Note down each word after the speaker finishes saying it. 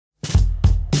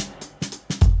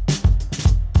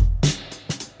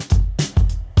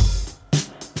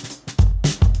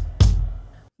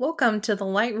Welcome to the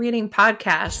Light Reading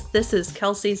Podcast. This is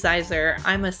Kelsey Zeiser.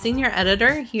 I'm a senior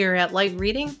editor here at Light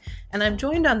Reading, and I'm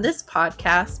joined on this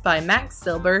podcast by Max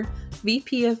Silber,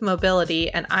 VP of Mobility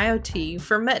and IoT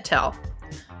for MetTel.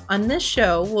 On this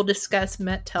show, we'll discuss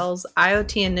MetTel's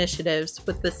IoT initiatives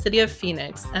with the City of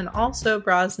Phoenix and also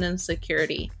Brosnan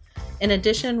Security. In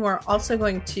addition, we're also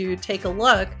going to take a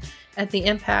look at the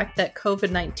impact that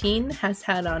COVID-19 has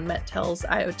had on MetTel's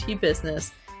IoT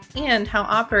business and how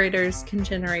operators can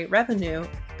generate revenue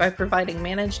by providing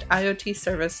managed IoT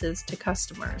services to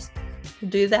customers. We'll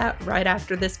do that right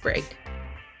after this break.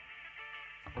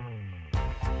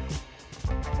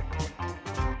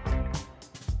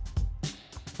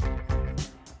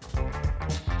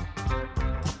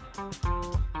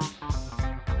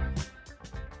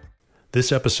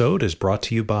 This episode is brought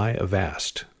to you by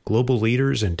Avast, global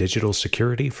leaders in digital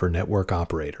security for network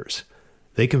operators.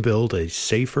 They can build a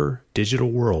safer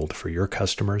digital world for your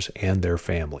customers and their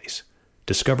families.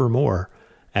 Discover more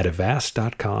at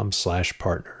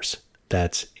avast.com/partners.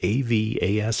 That's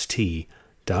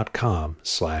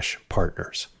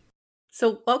avast.com/partners.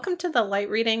 So welcome to the Light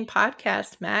Reading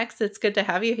Podcast, Max. It's good to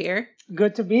have you here.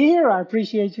 Good to be here. I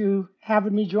appreciate you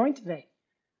having me join today.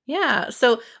 Yeah.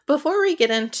 So before we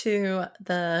get into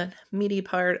the meaty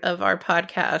part of our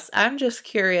podcast, I'm just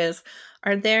curious,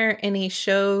 are there any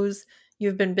shows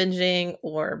you've been binging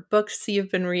or books you've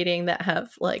been reading that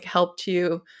have helped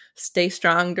you stay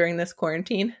strong during this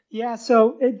quarantine? Yeah,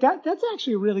 so that's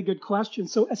actually a really good question.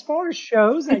 So as far as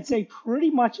shows, I'd say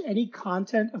pretty much any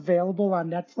content available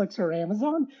on Netflix or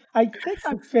Amazon. I think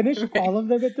I've finished all of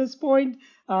them at this point,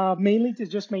 mainly to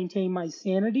just maintain my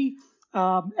sanity.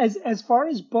 As far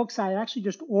as books, I actually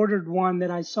just ordered one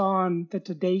that I saw on the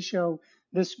Today Show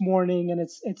this morning, and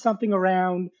it's something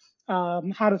around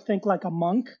how to think like a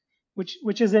monk.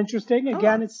 Which is interesting.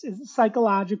 Again, it's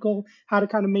psychological, how to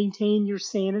kind of maintain your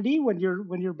sanity when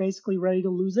you're basically ready to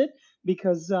lose it,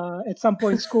 because at some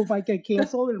point school might get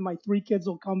canceled and my 3 kids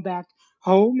will come back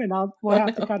home and we'll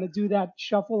have to kind of do that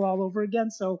shuffle all over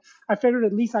again. So I figured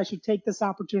at least I should take this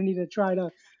opportunity to try to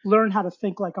learn how to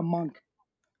think like a monk.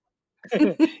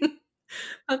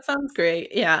 That sounds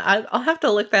great. Yeah, I'll have to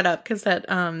look that up because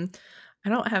I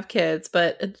don't have kids,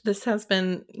 but this has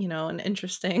been, an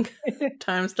interesting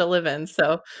times to live in.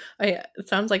 So it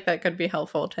sounds like that could be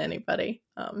helpful to anybody.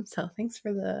 So thanks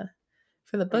for the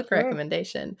book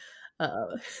recommendation.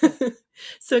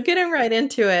 So getting right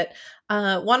into it,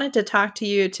 wanted to talk to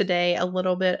you today a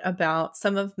little bit about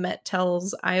some of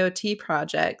MetTel's IoT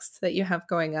projects that you have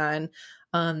going on.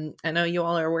 I know you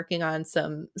all are working on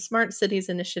some smart cities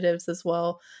initiatives as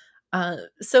well.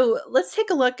 So let's take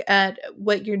a look at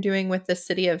what you're doing with the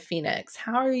City of Phoenix.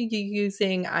 How are you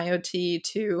using IoT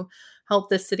to help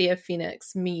the City of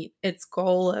Phoenix meet its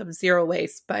goal of zero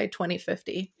waste by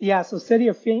 2050? Yeah, so City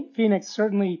of Phoenix,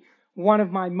 certainly one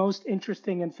of my most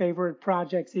interesting and favorite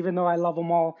projects, even though I love them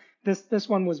all. This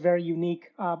one was very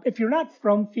unique. If you're not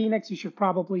from Phoenix, you should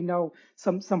probably know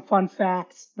some fun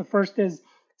facts. The first is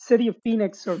City of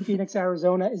Phoenix, or Phoenix,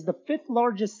 Arizona, is the 5th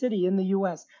largest city in the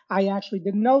U.S. I actually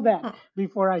didn't know that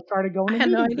before I started going to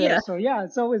meetings there. So yeah,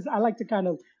 it's always, I like to kind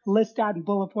of list out and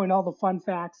bullet point all the fun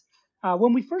facts.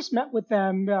 When we first met with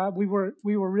them, we were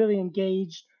really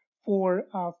engaged for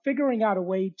figuring out a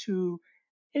way to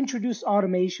introduce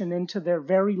automation into their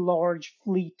very large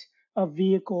fleet of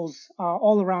vehicles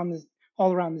all around the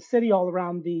city, all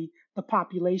around the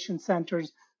population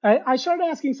centers. I started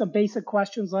asking some basic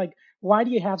questions like, why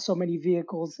do you have so many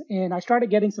vehicles? And I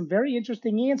started getting some very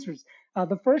interesting answers.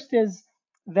 The first is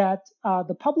that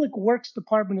the Public Works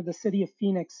Department of the City of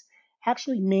Phoenix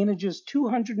actually manages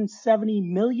 270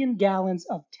 million gallons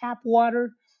of tap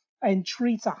water and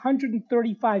treats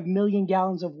 135 million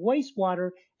gallons of wastewater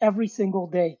every single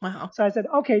day. Wow. So I said,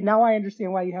 okay, now I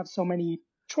understand why you have so many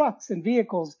trucks and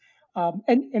vehicles.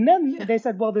 And then they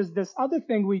said, well, there's this other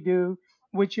thing we do,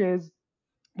 which is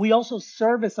we also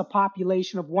service a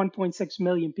population of 1.6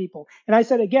 million people. And I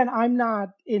said, again, I'm not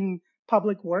in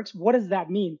public works. What does that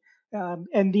mean?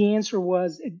 And the answer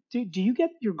was, do you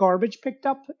get your garbage picked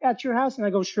up at your house? And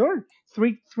I go, sure,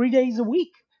 three days a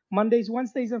week, Mondays,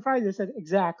 Wednesdays, and Fridays. They said,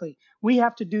 exactly. We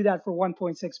have to do that for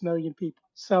 1.6 million people.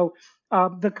 So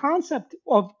the concept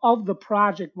of the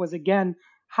project was, again,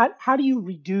 how do you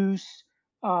reduce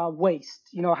waste?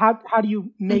 How do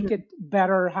you make it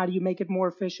better? How do you make it more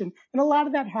efficient? And a lot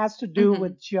of that has to do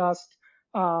with just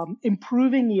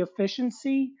improving the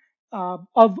efficiency of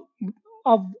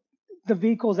the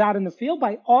vehicles out in the field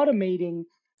by automating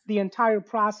the entire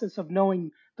process of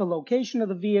knowing the location of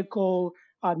the vehicle,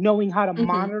 knowing how to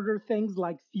monitor things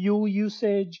like fuel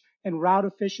usage, and route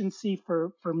efficiency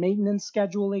for maintenance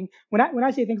scheduling. When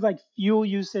I say things like fuel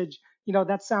usage,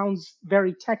 that sounds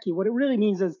very techy. What it really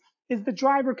means is the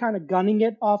driver kind of gunning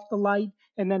it off the light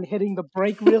and then hitting the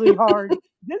brake really hard.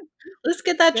 This, Let's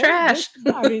get that this trash.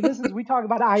 I mean, we talk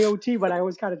about IoT, but I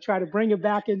always kind of try to bring it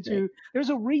back Right. into there's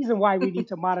a reason why we need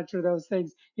to monitor those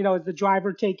things. Is the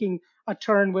driver taking a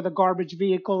turn with a garbage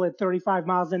vehicle at 35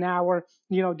 miles an hour,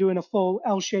 doing a full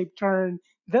L-shaped turn?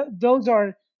 Those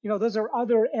are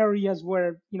other areas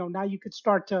where, now you could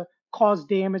start to cause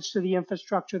damage to the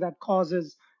infrastructure that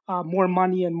causes more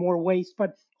money and more waste.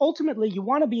 But ultimately, you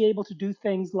want to be able to do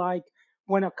things like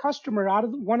when a customer out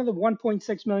of one of the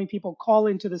 1.6 million people call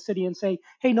into the city and say,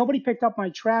 "Hey, nobody picked up my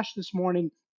trash this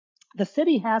morning," the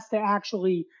city has to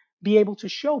actually be able to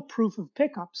show proof of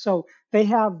pickup. So they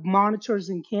have monitors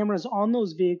and cameras on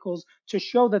those vehicles to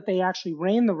show that they actually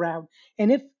ran the route.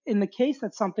 And if in the case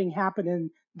that something happened and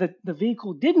the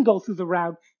vehicle didn't go through the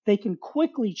route, they can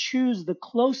quickly choose the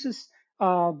closest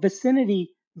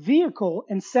vicinity vehicle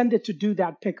and send it to do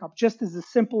that pickup, just as a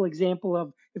simple example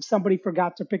of if somebody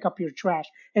forgot to pick up your trash.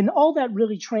 And all that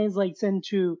really translates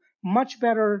into much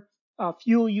better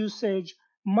fuel usage,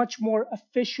 much more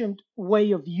efficient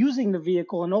way of using the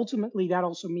vehicle. And ultimately, that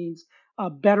also means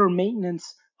better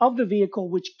maintenance of the vehicle,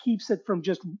 which keeps it from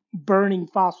just burning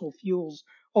fossil fuels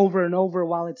over and over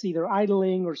while it's either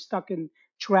idling or stuck in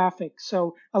traffic.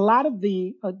 So a lot of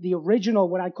the original,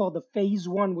 what I call the phase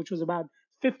one, which was about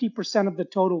 50% of the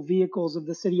total vehicles of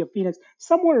the city of Phoenix,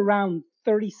 somewhere around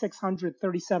 3,600,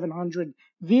 3,700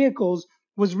 vehicles,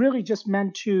 was really just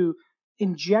meant to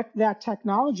inject that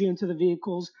technology into the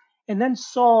vehicles and then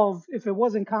solve, if it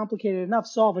wasn't complicated enough,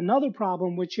 solve another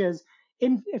problem, which is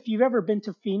if you've ever been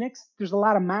to Phoenix, there's a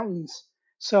lot of mountains.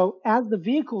 So as the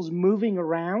vehicle's moving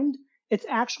around, it's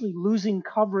actually losing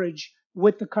coverage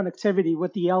with the connectivity,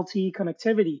 with the LTE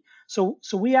connectivity. So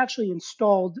we actually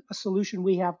installed a solution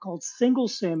we have called Single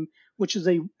SIM, which is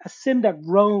a SIM that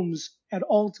roams at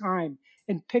all time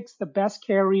and picks the best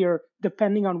carrier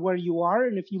depending on where you are.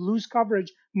 And if you lose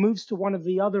coverage, moves to one of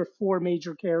the other four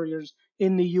major carriers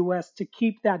in the US to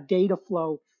keep that data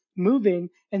flow moving.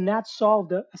 And that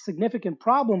solved a significant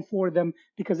problem for them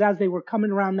because as they were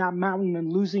coming around that mountain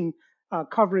and losing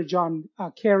coverage on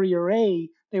carrier A,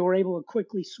 they were able to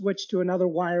quickly switch to another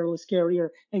wireless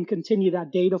carrier and continue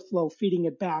that data flow, feeding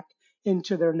it back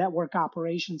into their network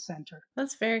operations center.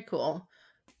 That's very cool.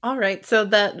 All right. So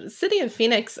the City of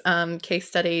Phoenix case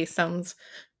study sounds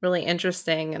really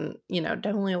interesting and,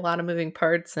 definitely a lot of moving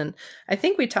parts. And I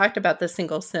think we talked about the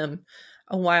single SIM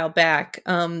a while back.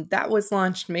 That was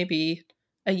launched maybe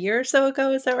a year or so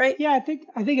ago. Is that right? Yeah, I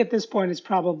think at this point it's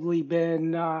probably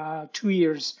been 2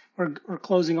 years or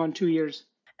closing on 2 years.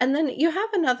 And then you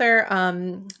have another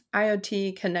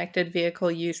IoT connected vehicle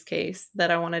use case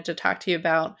that I wanted to talk to you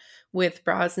about with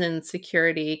Brosnan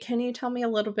Security. Can you tell me a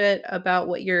little bit about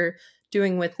what you're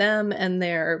doing with them and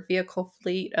their vehicle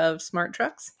fleet of smart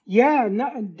trucks? Yeah,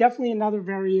 no, definitely another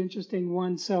very interesting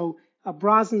one. So,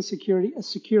 Brosnan Security, a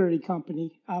security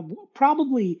company,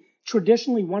 probably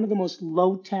traditionally one of the most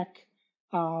low tech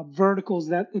verticals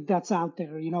that's out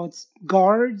there. It's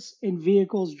guards in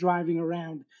vehicles driving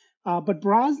around. But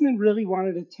Brosnan really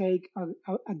wanted to take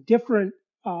a different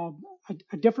uh,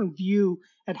 a different view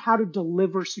at how to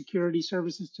deliver security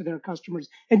services to their customers.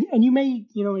 And you may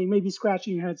be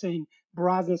scratching your head saying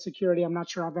Brosnan Security. I'm not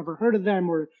sure I've ever heard of them,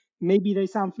 or maybe they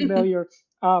sound familiar.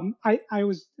 I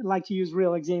always like to use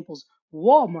real examples.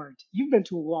 Walmart. You've been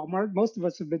to a Walmart. Most of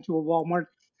us have been to a Walmart.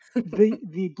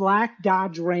 The black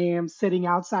Dodge Ram sitting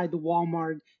outside the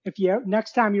Walmart. If you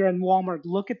next time you're in Walmart,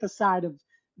 look at the side of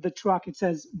the truck. It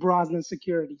says Brosnan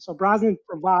Security. So Brosnan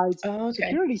provides Oh, okay.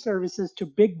 security services to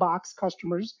big box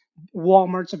customers.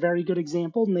 Walmart's a very good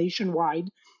example nationwide.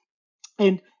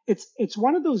 And it's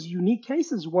one of those unique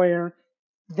cases where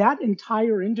that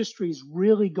entire industry is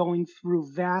really going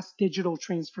through vast digital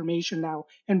transformation now.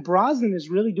 And Brosnan is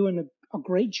really doing a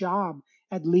great job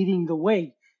at leading the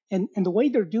way. And the way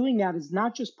they're doing that is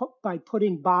not just by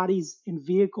putting bodies in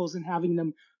vehicles and having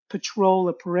them patrol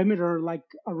a perimeter like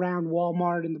around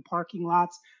Walmart and the parking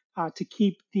lots to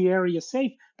keep the area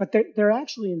safe, but they're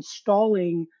actually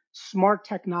installing smart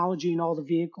technology in all the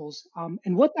vehicles.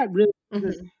 And what that really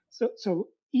is, Mhm. so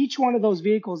each one of those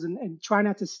vehicles, and try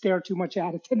not to stare too much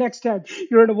at it the next time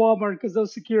you're in a Walmart because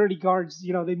those security guards,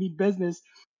 they mean business.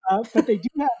 But they do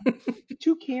have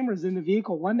two cameras in the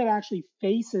vehicle, one that actually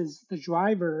faces the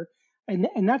driver,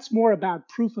 and that's more about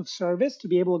proof of service to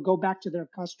be able to go back to their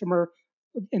customer,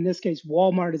 in this case,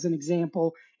 Walmart as an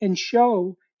example, and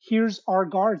show here's our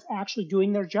guards actually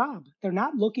doing their job. They're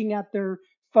not looking at their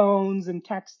phones and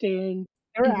texting.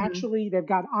 Mhm. They've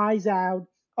got eyes out.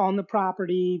 on the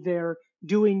property. They're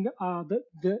doing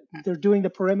they're doing the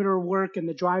perimeter work and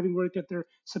the driving work that they're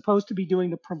supposed to be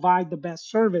doing to provide the best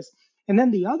service. And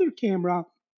then the other camera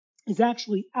is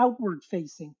actually outward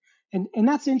facing. And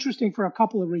that's interesting for a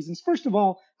couple of reasons. First of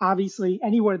all, obviously,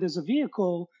 anywhere there's a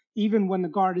vehicle, even when the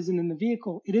guard isn't in the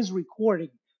vehicle, it is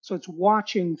recording. So it's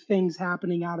watching things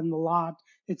happening out in the lot.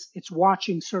 It's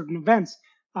watching certain events.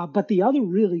 But the other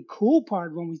really cool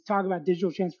part when we talk about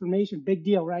digital transformation, big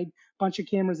deal, right? Bunch of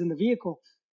cameras in the vehicle.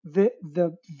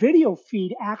 The video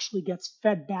feed actually gets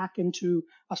fed back into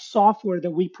a software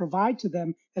that we provide to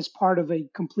them as part of a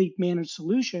complete managed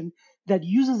solution that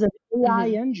uses an AI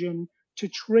Mhm. engine to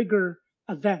trigger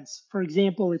events. For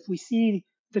example, if we see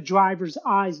the driver's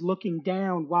eyes looking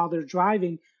down while they're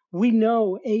driving, we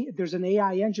know there's an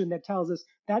AI engine that tells us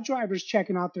that driver's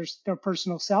checking out their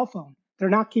personal cell phone. They're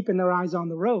not keeping their eyes on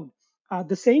the road.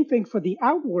 The same thing for the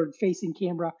outward facing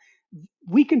camera.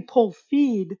 We can pull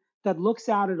feed that looks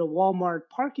out at a Walmart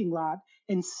parking lot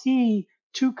and see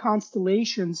two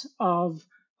constellations of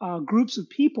groups of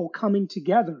people coming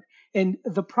together. And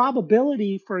the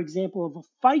probability, for example, of a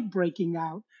fight breaking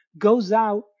out goes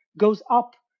out, goes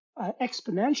up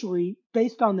exponentially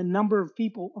based on the number of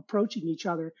people approaching each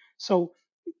other. So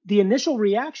the initial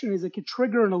reaction is it could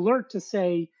trigger an alert to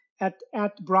say at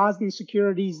Brosnan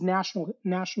Security's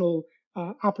national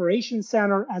operations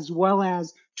center, as well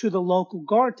as to the local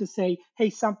guard to say, hey,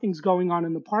 something's going on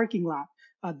in the parking lot.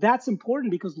 That's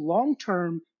important because long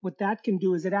term, what that can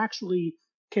do is it actually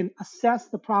can assess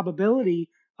the probability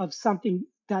of something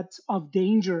that's of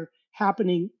danger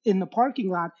happening in the parking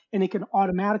lot, and it can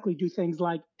automatically do things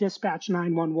like dispatch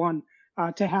 911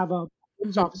 to have a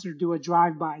police Mhm. officer do a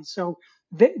drive-by. So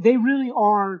they really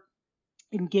are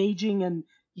engaging and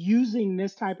using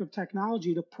this type of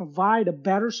technology to provide a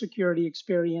better security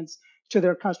experience to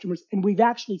their customers. And we've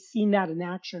actually seen that in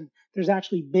action. There's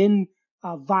actually been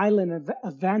violent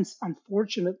events,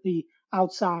 unfortunately,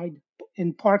 outside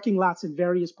in parking lots in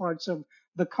various parts of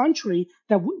the country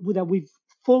that we've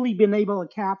fully been able to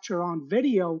capture on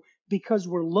video because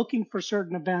we're looking for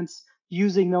certain events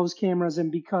using those cameras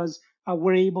and because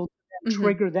we're able to Mhm.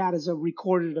 trigger that as a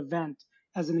recorded event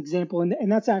as an example, and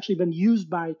that's actually been used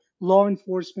by law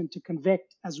enforcement to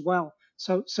convict as well.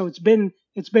 So it's been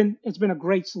a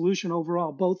great solution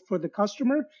overall, both for the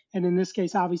customer and in this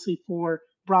case, obviously for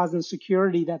Brosnan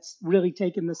Security, that's really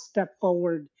taken the step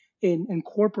forward in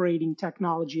incorporating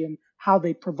technology and how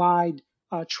they provide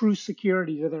true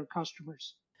security to their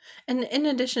customers. And in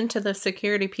addition to the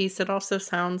security piece, it also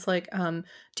sounds like,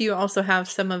 do you also have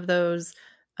some of those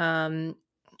um,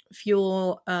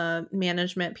 fuel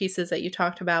management pieces that you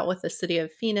talked about with the city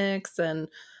of Phoenix and,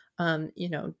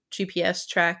 GPS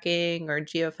tracking or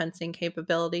geofencing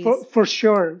capabilities? For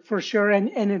sure, and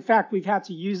in fact, we've had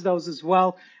to use those as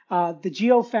well. The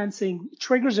geofencing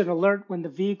triggers an alert when the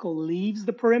vehicle leaves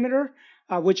the perimeter,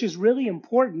 which is really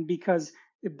important because,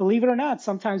 believe it or not,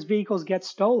 sometimes vehicles get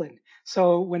stolen.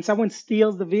 So when someone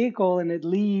steals the vehicle and it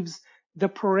leaves the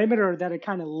perimeter that it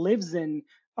kind of lives in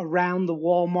around the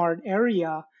Walmart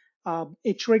area,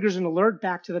 it triggers an alert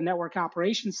back to the network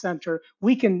operations center.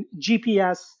 We can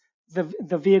GPS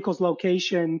the vehicle's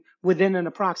location within an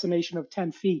approximation of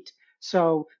 10 feet.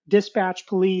 So dispatch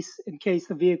police in case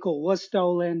the vehicle was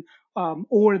stolen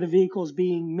or the vehicle is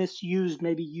being misused,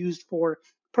 maybe used for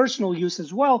personal use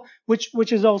as well,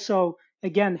 which is also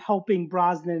again helping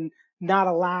Brosnan not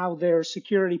allow their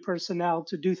security personnel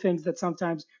to do things that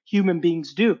sometimes human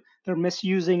beings do. They're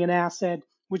misusing an asset,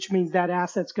 which means that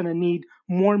asset's going to need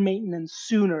more maintenance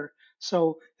sooner.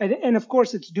 So, and of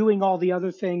course, it's doing all the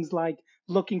other things like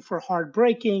looking for hard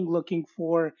braking, looking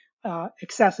for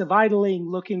excessive idling,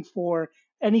 looking for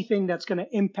anything that's going to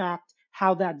impact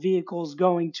how that vehicle is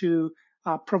going to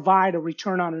provide a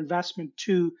return on investment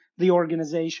to the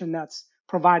organization that's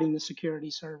providing the security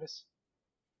service.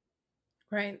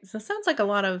 Right. So it sounds like a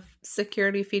lot of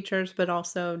security features, but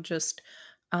also just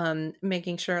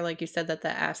making sure, like you said, that the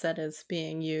asset is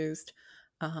being used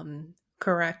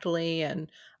correctly,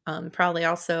 and probably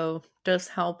also does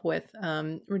help with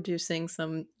reducing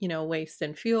some, waste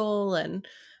in fuel and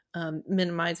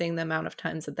minimizing the amount of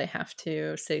times that they have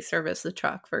to, say, service the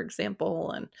truck, for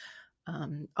example.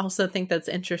 And also think that's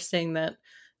interesting that,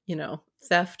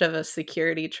 theft of a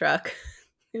security truck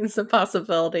is a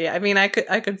possibility. I mean, I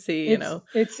could see, dumb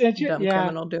Yeah.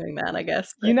 criminal doing that, I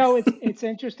guess, You but know, it's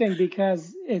interesting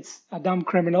because it's a dumb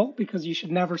criminal because you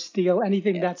should never steal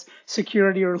anything yeah. that's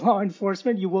security or law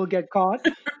enforcement. You will get caught.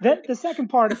 The second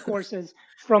part, of course, is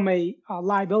from a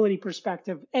liability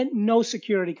perspective, and no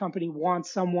security company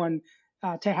wants someone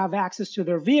to have access to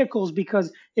their vehicles,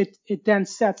 because it then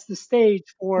sets the stage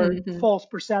for Mhm. false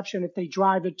perception if they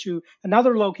drive it to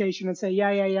another location and say,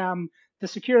 yeah, the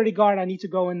security guard, I need to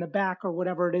go in the back or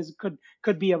whatever it is,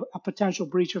 could be a potential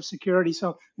breach of security.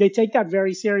 So they take that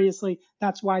very seriously.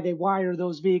 That's why they wire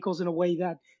those vehicles in a way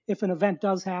that if an event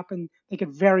does happen, they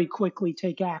could very quickly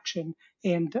take action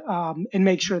and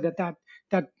make sure that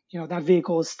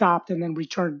vehicle is stopped and then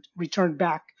returned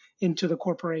back into the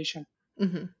corporation.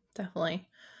 Mhm. Definitely.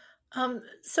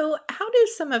 So how do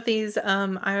some of these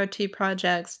IoT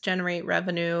projects generate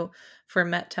revenue for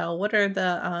Mettel? What are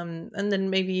the and then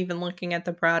maybe even looking at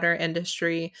the broader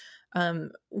industry,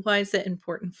 why is it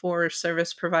important for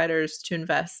service providers to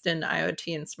invest in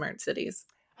IoT and smart cities?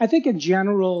 I think in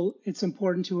general, it's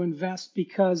important to invest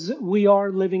because we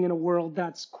are living in a world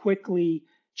that's quickly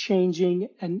changing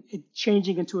and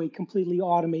changing into a completely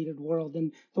automated world.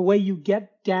 And the way you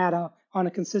get data on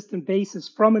a consistent basis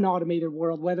from an automated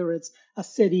world, whether it's a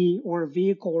city or a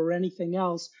vehicle or anything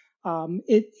else,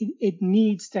 it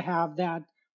needs to have that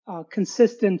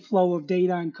consistent flow of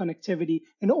data and connectivity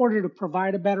in order to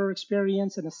provide a better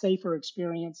experience and a safer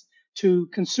experience to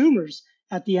consumers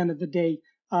at the end of the day.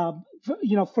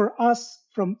 For us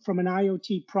from an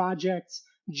IoT project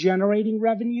generating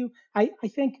revenue, I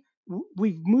think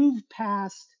we've moved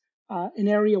past an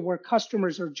area where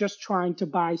customers are just trying to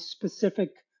buy specific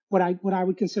what I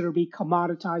would consider to be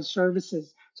commoditized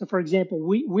services. So, for example,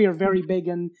 we are very big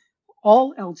in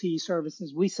all LTE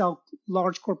services. We sell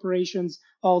large corporations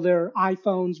all their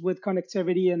iPhones with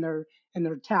connectivity and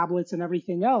their tablets and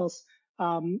everything else.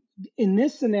 Um, in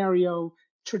this scenario,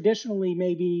 traditionally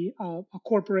maybe a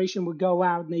corporation would go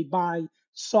out and they buy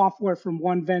software from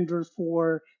one vendor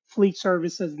for fleet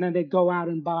services, and then they go out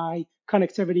and buy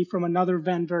connectivity from another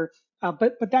vendor.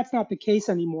 But that's not the case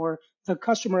anymore. The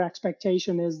customer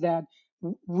expectation is that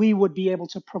we would be able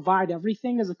to provide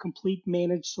everything as a complete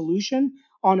managed solution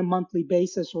on a monthly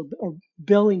basis, or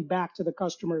billing back to the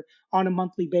customer on a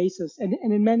monthly basis. And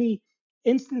in many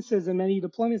instances, in many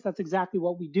deployments, that's exactly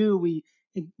what we do.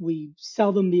 We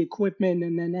sell them the equipment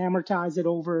and then amortize it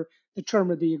over the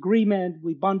term of the agreement.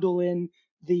 We bundle in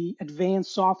the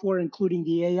advanced software, including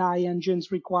the AI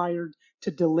engines required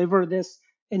to deliver this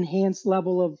enhanced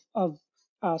level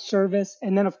of service.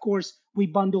 And then, of course, we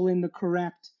bundle in the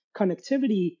correct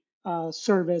connectivity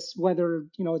service, whether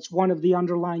it's one of the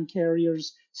underlying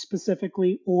carriers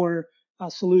specifically or a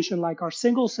solution like our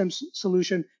single SIM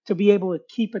solution, to be able to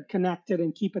keep it connected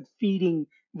and keep it feeding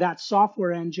that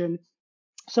software engine.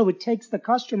 So it takes the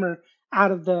customer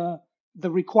out of the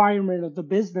requirement of the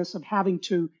business of having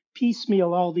to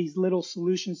piecemeal all these little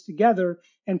solutions together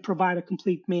and provide a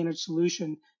complete managed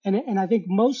solution. And I think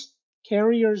most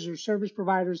carriers or service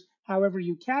providers, however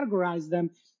you categorize them,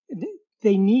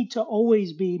 they need to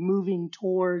always be moving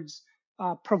towards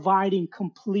providing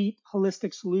complete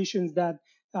holistic solutions that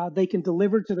they can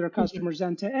deliver to their Mhm. customers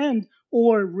end to end,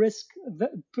 or risk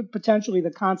potentially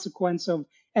the consequence of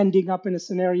ending up in a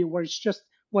scenario where it's just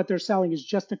what they're selling is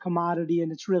just a commodity and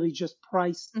it's really just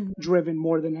price Mhm. driven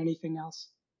more than anything else.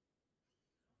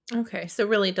 Okay, so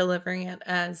really delivering it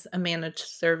as a managed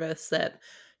service that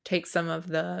takes some of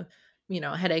the,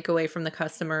 headache away from the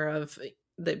customer of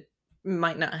they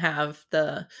might not have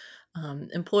the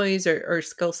employees or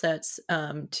skill sets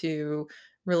to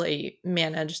really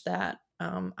manage that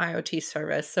IoT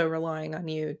service. So relying on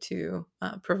you to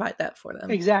provide that for them.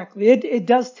 Exactly. It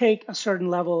does take a certain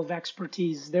level of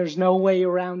expertise. There's no way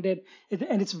around it,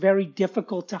 and it's very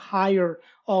difficult to hire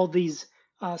all these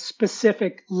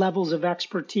specific levels of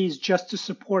expertise just to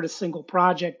support a single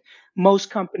project. Most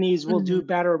companies will Mhm. do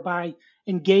better by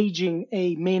engaging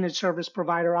a managed service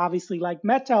provider, obviously like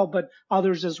Metel, but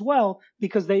others as well,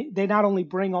 because they not only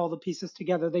bring all the pieces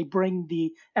together, they bring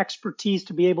the expertise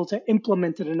to be able to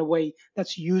implement it in a way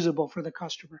that's usable for the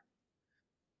customer.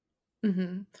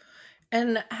 Mhm.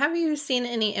 And have you seen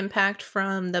any impact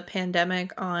from the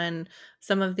pandemic on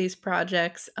some of these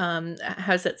projects?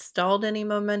 Has it stalled any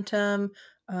momentum?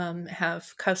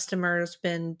 Have customers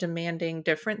been demanding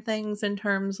different things in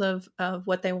terms of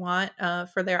what they want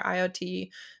for their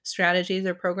IoT strategies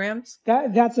or programs?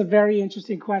 That's a very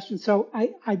interesting question. So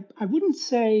I wouldn't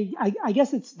say, I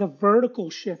guess it's the vertical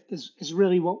shift is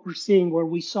really what we're seeing, where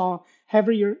we saw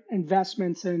heavier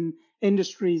investments in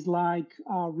industries like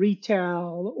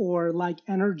retail or like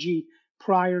energy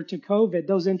prior to COVID.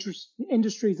 Those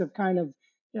industries have kind of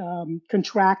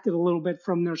contracted a little bit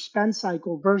from their spend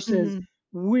cycle, versus Mhm.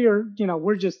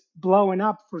 we're just blowing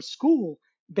up for school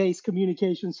based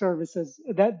communication services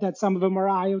that some of them are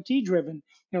IoT driven.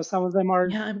 Some of them are,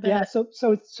 Yeah, I yeah. bet.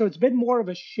 So it's been more of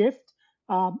a shift.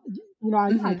 I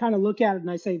Mhm. kind of look at it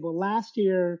and I say, well, last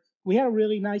year we had a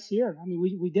really nice year. I mean,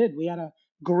 we did. We had a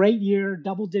great year,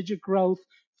 double-digit growth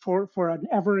for an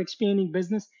ever-expanding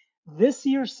business. This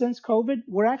year, since COVID,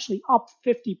 we're actually up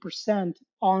 50%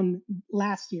 on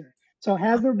last year. So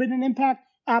has Wow. there been an impact?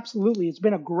 Absolutely. It's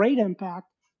been a great impact.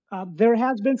 There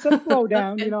has been some That's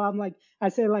slowdown. good. I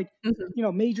say like, Mhm,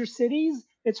 major cities,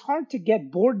 it's hard to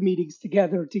get board meetings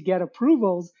together to get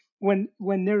approvals when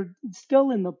they're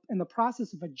still in the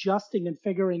process of adjusting and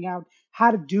figuring out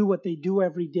how to do what they do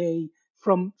every day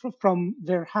from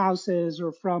their houses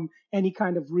or from any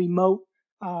kind of remote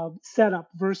setup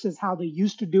versus how they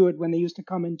used to do it when they used to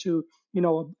come into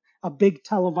a big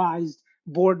televised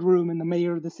boardroom and the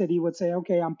mayor of the city would say,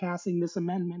 okay, I'm passing this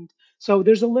amendment. So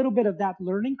there's a little bit of that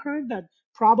learning curve that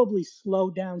probably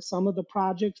slowed down some of the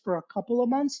projects for a couple of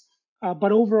months.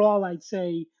 But overall, I'd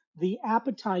say the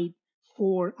appetite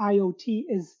for IoT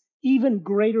is even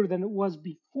greater than it was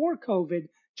before COVID,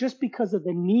 just because of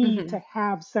the need to mhm.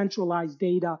 have centralized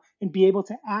data and be able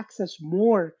to access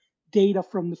more data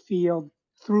from the field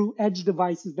through edge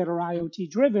devices that are IoT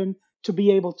driven to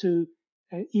be able to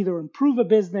either improve a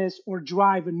business or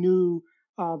drive a new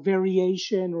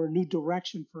variation or a new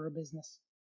direction for a business.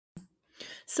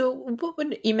 So, what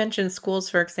would you mentioned schools,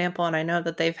 for example, and I know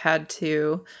that they've had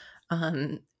to,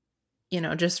 um,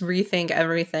 just rethink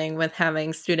everything with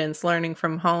having students learning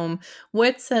from home.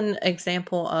 What's an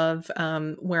example of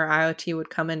where IoT would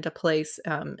come into place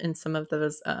in some of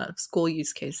those school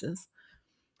use cases?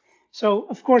 So,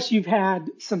 of course, you've had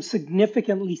some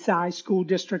significantly sized school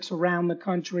districts around the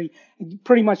country,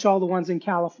 pretty much all the ones in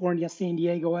California, San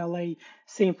Diego, LA,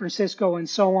 San Francisco, and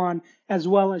so on, as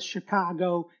well as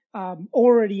Chicago,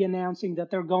 already announcing that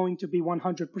they're going to be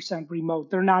 100% remote.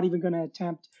 They're not even going to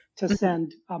attempt to Mhm,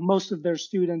 send most of their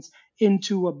students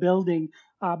into a building.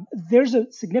 There's a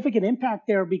significant impact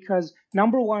there because,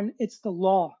 number one, it's the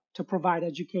law to provide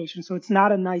education. So it's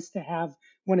not a nice to have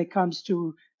when it comes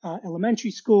to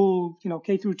elementary school,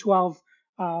 K through 12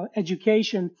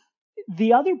 education.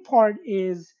 The other part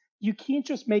is you can't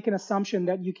just make an assumption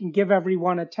that you can give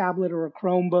everyone a tablet or a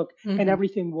Chromebook and mhm,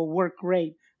 everything will work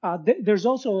great. There's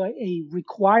also a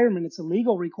requirement, it's a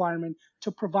legal requirement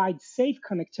to provide safe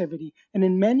connectivity. And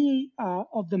in many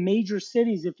of the major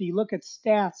cities, if you look at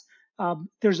stats,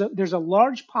 there's a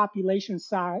large population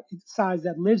size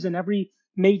that lives in every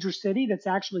major city that's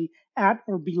actually at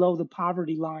or below the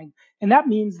poverty line. And that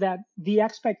means that the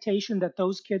expectation that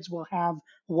those kids will have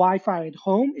Wi-Fi at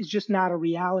home is just not a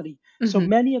reality. So mhm,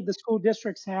 many of the school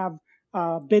districts have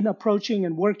been approaching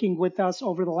and working with us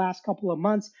over the last couple of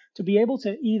months to be able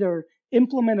to either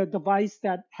implement a device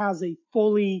that has a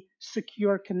fully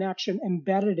secure connection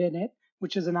embedded in it,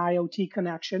 which is an IoT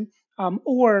connection,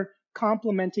 or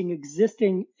complementing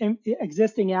existing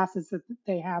assets that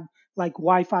they have, like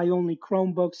Wi-Fi only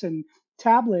Chromebooks and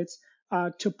tablets,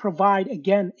 to provide,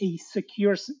 again, a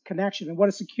secure connection. And what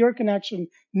a secure connection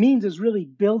means is really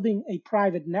building a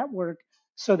private network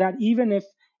so that even if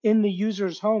in the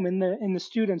user's home, in the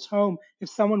student's home, if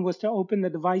someone was to open the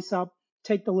device up,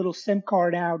 take the little SIM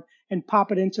card out and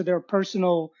pop it into their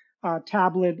personal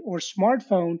tablet or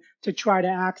smartphone to try to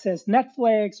access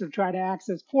Netflix or try to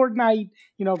access Fortnite,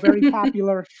 very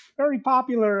popular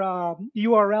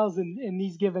URLs in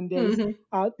these given days, mhm,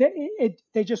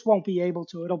 they just won't be able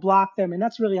to. It'll block them. And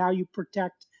that's really how you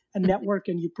protect a mhm. network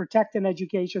and you protect an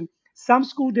education. Some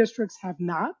school districts have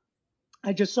not.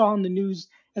 I just saw in the news,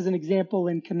 as an example,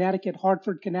 in Connecticut,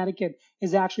 Hartford, Connecticut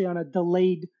is actually on a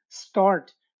delayed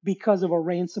start because of a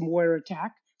ransomware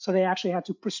attack. So they actually had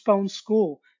to postpone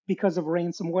school because of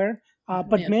ransomware. Oh,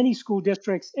 But man. many school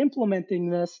districts implementing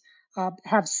this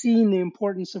have seen the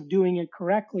importance of doing it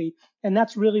correctly. And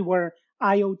that's really where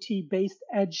IoT based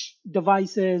edge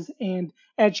devices and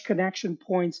edge connection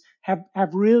points have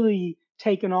really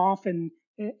taken off and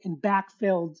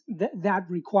backfilled that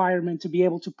requirement to be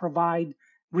able to provide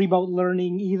remote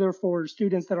learning either for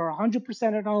students that are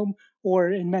 100% at home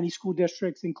or in many school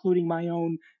districts, including my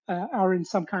own, are in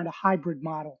some kind of hybrid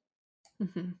model.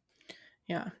 Mhm.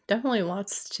 Yeah, definitely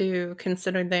lots to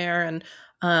consider there. And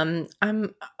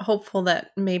I'm hopeful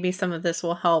that maybe some of this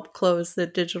will help close the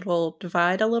digital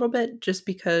divide a little bit, just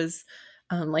because,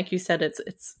 like you said,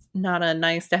 it's not a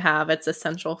nice to have. It's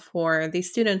essential for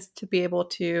these students to be able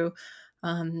to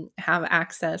have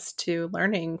access to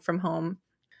learning from home.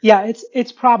 Yeah,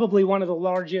 it's probably one of the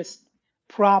largest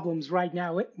problems right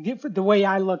now. The way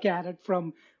I look at it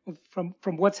from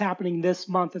what's happening this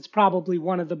month, it's probably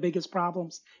one of the biggest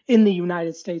problems in the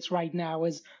United States right now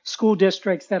is school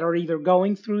districts that are either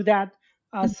going through that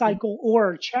Mhm. cycle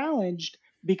or are challenged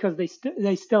because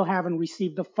they still haven't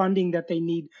received the funding that they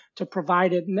need to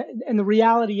provide it. And the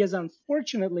reality is,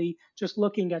 unfortunately, just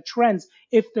looking at trends,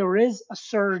 if there is a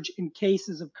surge in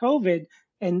cases of COVID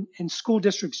and school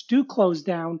districts do close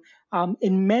down,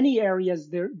 in many areas,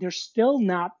 they're still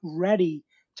not ready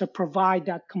to provide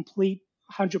that complete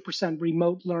 100%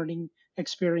 remote learning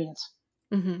experience.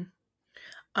 Mm-hmm.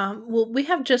 Well, we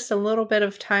have just a little bit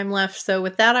of time left. So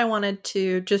with that, I wanted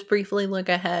to just briefly look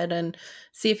ahead and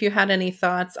see if you had any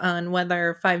thoughts on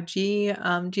whether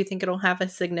 5G, do you think it'll have a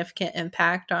significant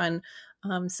impact on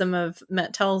some of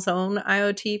MetTel's own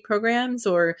IoT programs,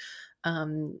 or,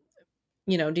 do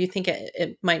you think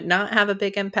it might not have a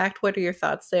big impact? What are your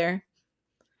thoughts there?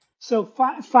 So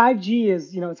 5G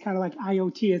is, it's kind of like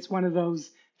IoT. It's one of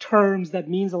those terms that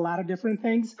means a lot of different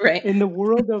things Right. in the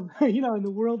world of, in the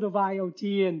world of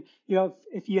IoT. And,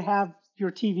 if you have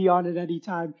your TV on at any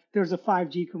time, there's a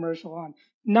 5G commercial on.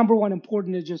 Number one,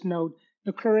 important to just note,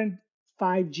 the current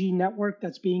 5G network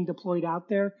that's being deployed out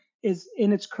there is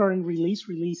in its current release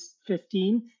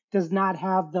 15, does not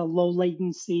have the low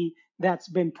latency that's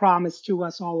been promised to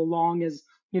us all along as,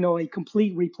 a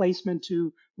complete replacement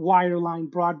to wireline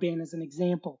broadband as an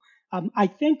example. I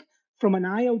think from an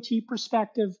IoT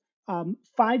perspective,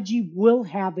 5G will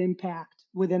have impact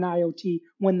within IoT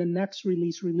when the next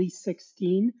release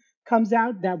 16, comes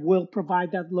out, that will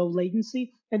provide that low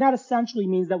latency. And that essentially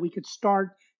means that we could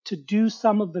start to do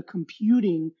some of the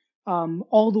computing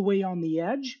all the way on the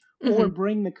edge, or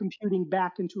bring the computing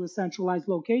back into a centralized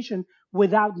location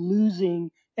without losing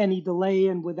any delay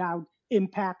and without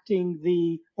impacting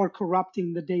or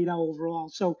corrupting the data overall.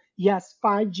 So yes,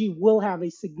 5G will have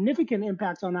a significant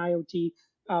impact on IoT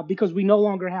because we no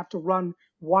longer have to run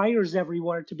wires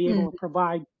everywhere to be able to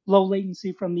provide low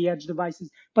latency from the edge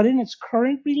devices. But in its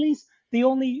current release, the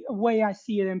only way I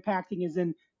see it impacting is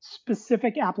in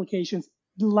specific applications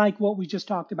like what we just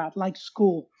talked about, like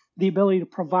school, the ability to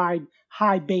provide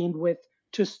high bandwidth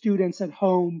to students at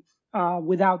home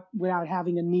without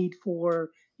having a need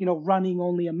for running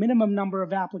only a minimum number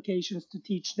of applications to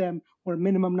teach them, or a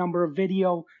minimum number of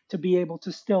video to be able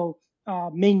to still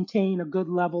maintain a good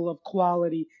level of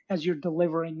quality as you're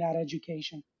delivering that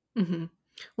education. Mm-hmm.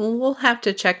 Well, we'll have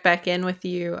to check back in with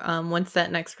you once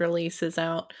that next release is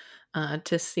out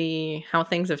to see how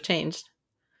things have changed.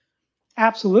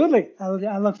 Absolutely.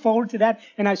 I look forward to that.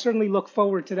 And I certainly look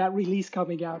forward to that release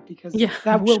coming out, because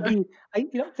that will be,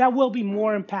 that will be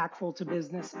more impactful to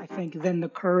business, I think, than the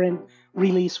current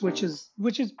release, which is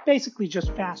basically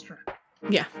just faster.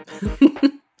 Yeah.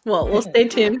 Well, we'll stay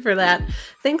tuned for that.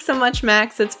 Thanks so much,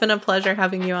 Max. It's been a pleasure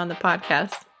having you on the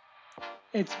podcast.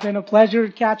 It's been a pleasure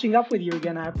catching up with you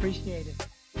again. I appreciate it.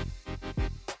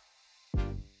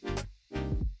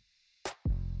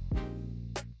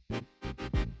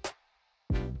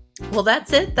 Well,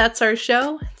 that's it. That's our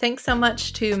show. Thanks so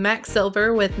much to Max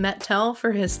Silver with MetTel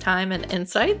for his time and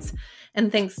insights.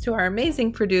 And thanks to our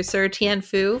amazing producer, Tian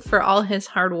Fu, for all his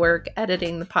hard work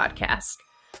editing the podcast.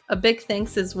 A big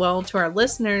thanks as well to our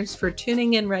listeners for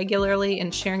tuning in regularly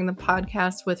and sharing the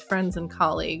podcast with friends and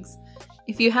colleagues.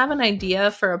 If you have an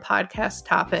idea for a podcast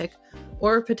topic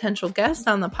or a potential guest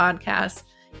on the podcast,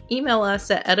 email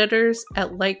us at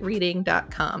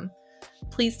editors@lightreading.com.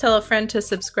 Please tell a friend to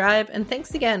subscribe, and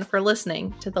thanks again for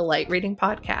listening to the Light Reading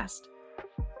Podcast.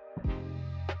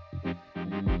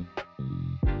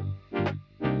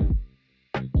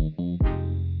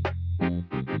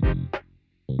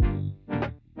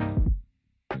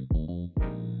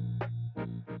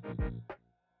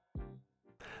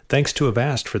 Thanks to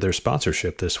Avast for their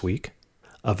sponsorship this week.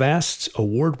 Avast's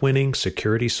award-winning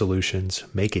security solutions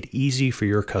make it easy for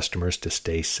your customers to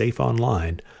stay safe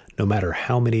online, no matter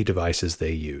how many devices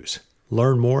they use.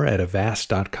 Learn more at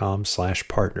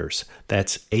avast.com/partners.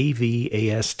 That's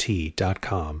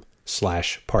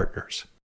avast.com/partners.